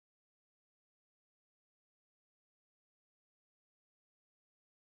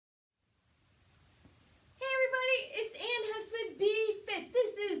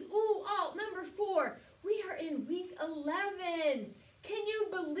4. We are in week 11. Can you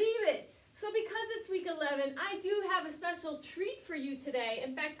believe it? So because it's week 11, I do have a special treat for you today.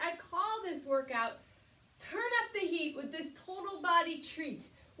 In fact, I call this workout Turn Up the Heat with this total body treat.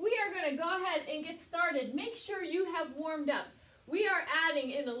 We are going to go ahead and get started. Make sure you have warmed up. We are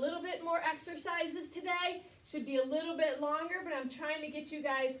adding in a little bit more exercises today. Should be a little bit longer, but I'm trying to get you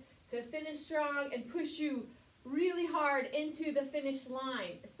guys to finish strong and push you really hard into the finish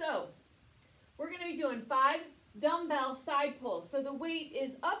line. So we're going to be doing 5 dumbbell side pulls. So the weight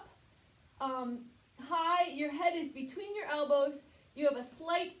is up high, your head is between your elbows, you have a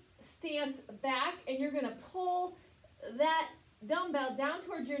slight stance back, and you're going to pull that dumbbell down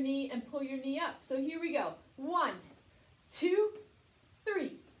towards your knee and pull your knee up. So here we go. 1, 2,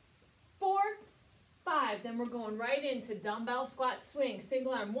 3, 4, 5. Then we're going right into dumbbell squat swing.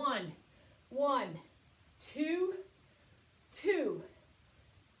 Single arm. 1, 2, 2,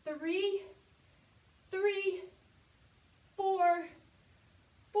 3, 3, 4,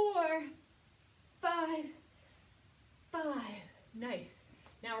 4, 5, 5. Nice.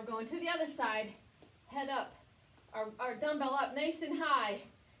 Now we're going to the other side. Head up. Our dumbbell up nice and high.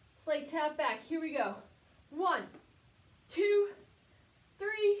 Slight tap back. Here we go. 1, 2,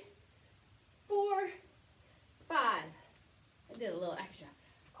 3, 4, 5. I did a little extra.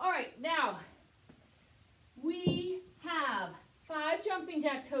 All right, now we have 5 jumping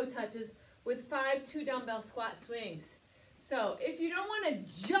jack toe touches with 5 2 dumbbell squat swings. So if you don't want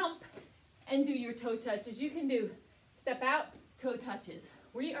to jump and do your toe touches, you can do step out, toe touches.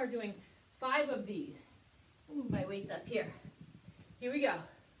 We are doing 5 of these. Move my weights up here. Here we go.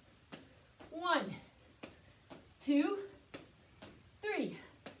 1, 2, 3,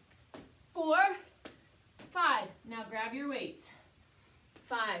 4, 5. Now grab your weights.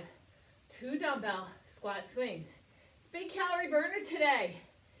 5 2 dumbbell squat swings. It's big calorie burner today.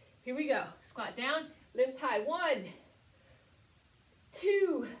 Here we go. Squat down, lift high. 1,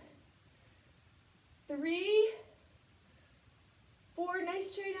 2, 3, 4.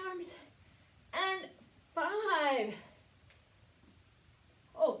 Nice straight arms. And 5.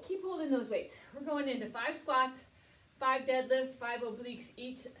 Oh, keep holding those weights. We're going into 5 squats, 5 deadlifts, 5 obliques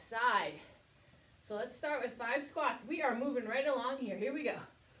each side. So let's start with 5 squats. We are moving right along here. Here we go.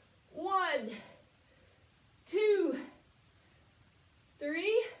 1, 2,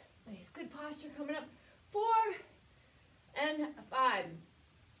 3. Nice, good posture coming up. 4 and 5.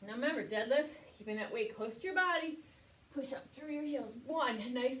 Now remember, deadlifts, keeping that weight close to your body. Push up through your heels.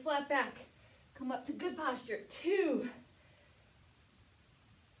 1, nice flat back. Come up to good posture. 2,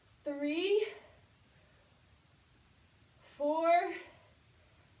 3, 4,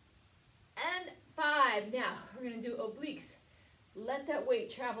 and 5. Now, we're going to do obliques. Let that weight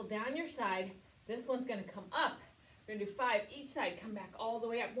travel down your side. This one's going to come up. We're going to do 5 each side. Come back all the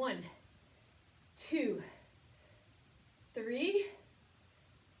way up. 1, 2, 3,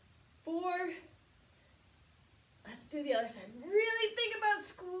 4. Let's do the other side. Really think about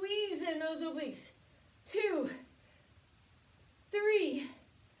squeezing those obliques. 2, 3,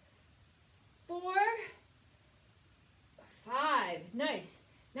 4, 5. Nice.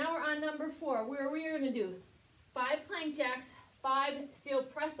 Now we're on number 4, where we are going to do 5 plank jacks, 5 seal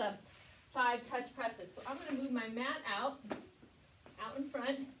press-ups, 5 touch presses. So I'm going to move my mat out in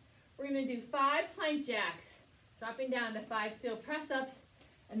front. We're going to do 5 plank jacks, dropping down to 5 seal press-ups,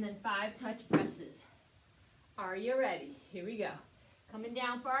 and then 5 touch presses. Are you ready? Here we go. Coming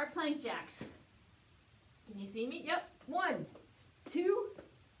down for our plank jacks. Can you see me? Yep. 1, 2,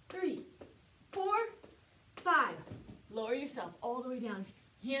 3, 4, 5. Lower yourself all the way down.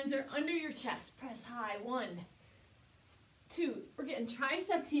 Hands are under your chest. Press high. 1, 2. We're getting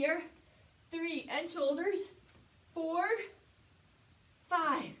triceps here. 3, and shoulders. 4,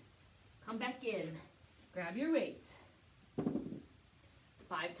 5. Come back in. Grab your weights.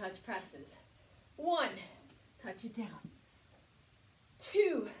 5 touch presses. 1, touch it down.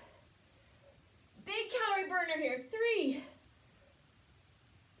 2, big calorie burner here. 3,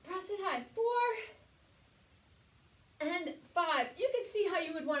 press it high. 4, and 5. You can see how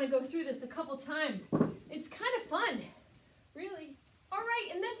you would want to go through this a couple times. It's kind of fun, really. All right,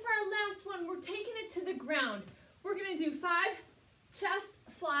 and then for our last one, we're taking it to the ground. We're going to do 5 chest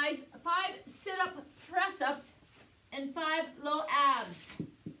flies, 5 sit-up press-ups, and 5 low abs.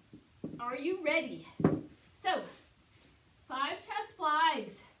 Are you ready? So, 5 chest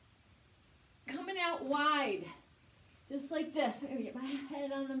flies, coming out wide, just like this. I'm gonna get my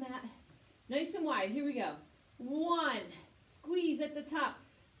head on the mat, nice and wide. Here we go. 1, squeeze at the top.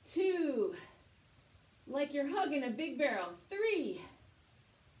 2, like you're hugging a big barrel. 3,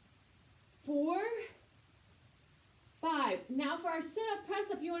 4, 5. Now for our sit-up,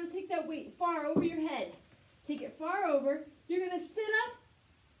 press-up, you want to take that weight far over your head. Take it far over. You're going to sit up,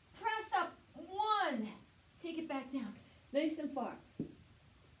 press up. 1. Take it back down. Nice and far.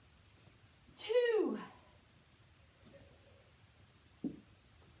 2.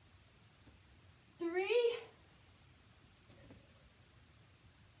 3.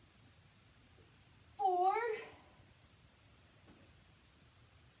 4.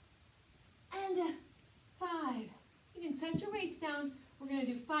 And 5. You can set your weights down. We're going to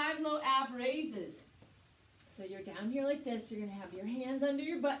do 5 low ab raises. So you're down here like this. You're going to have your hands under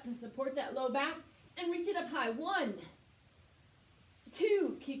your butt to support that low back and reach it up high. 1,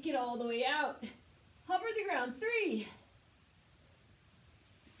 2, kick it all the way out. Hover the ground. 3,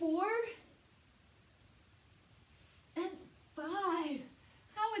 4, and 5.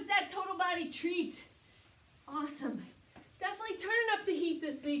 How was that total body treat? Awesome. Definitely turning up the heat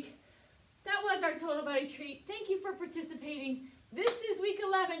this week. That was our total body treat. Thank you for participating. This is week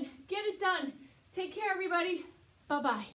 11. Get it done. Take care, everybody. Bye-bye.